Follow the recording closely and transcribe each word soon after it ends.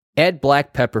Add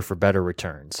black pepper for better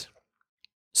returns.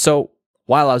 So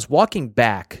while I was walking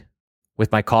back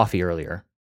with my coffee earlier,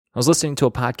 I was listening to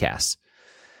a podcast.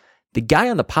 The guy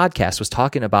on the podcast was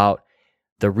talking about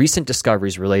the recent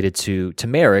discoveries related to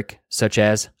turmeric, such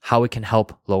as how it can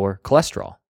help lower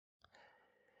cholesterol.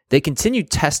 They continued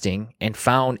testing and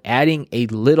found adding a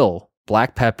little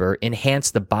black pepper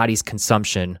enhanced the body's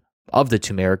consumption of the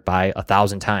turmeric by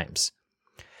 1,000 times.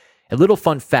 A little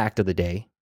fun fact of the day,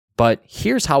 but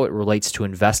here's how it relates to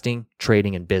investing,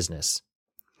 trading, and business.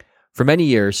 For many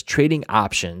years, trading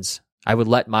options, I would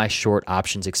let my short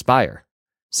options expire.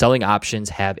 Selling options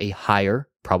have a higher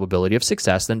probability of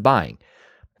success than buying.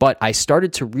 But I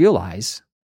started to realize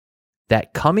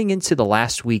that coming into the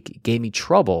last week gave me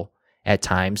trouble at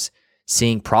times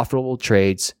seeing profitable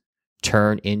trades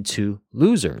turn into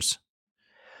losers.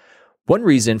 One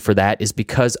reason for that is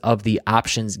because of the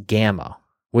options gamma,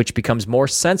 which becomes more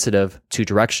sensitive to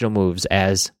directional moves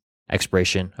as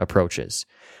expiration approaches.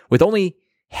 With only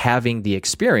having the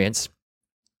experience,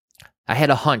 I had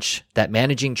a hunch that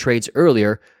managing trades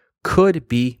earlier could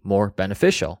be more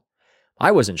beneficial.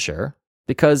 I wasn't sure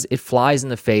because it flies in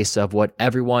the face of what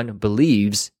everyone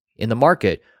believes in the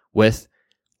market with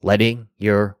letting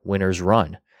your winners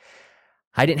run.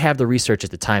 I didn't have the research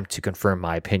at the time to confirm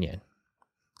my opinion.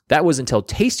 That was until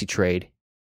tastytrade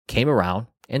came around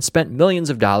and spent millions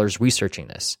of dollars researching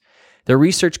this. Their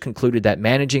research concluded that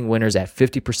managing winners at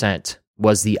 50%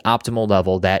 was the optimal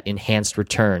level that enhanced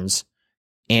returns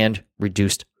and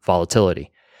reduced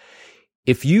volatility.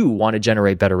 If you want to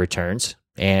generate better returns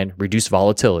and reduce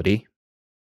volatility,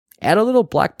 add a little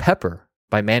black pepper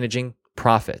by managing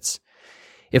profits.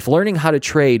 If learning how to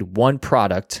trade one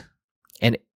product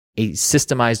and a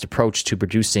systemized approach to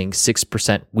producing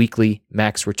 6% weekly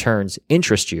max returns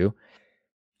interest you,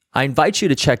 I invite you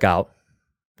to check out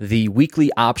the weekly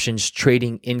options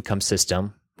trading income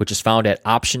system, which is found at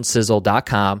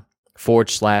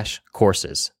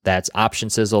optionsizzle.com/courses. That's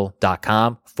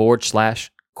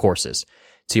optionsizzle.com/courses.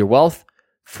 To your wealth,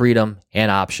 freedom, and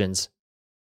options,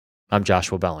 I'm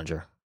Joshua Bellinger.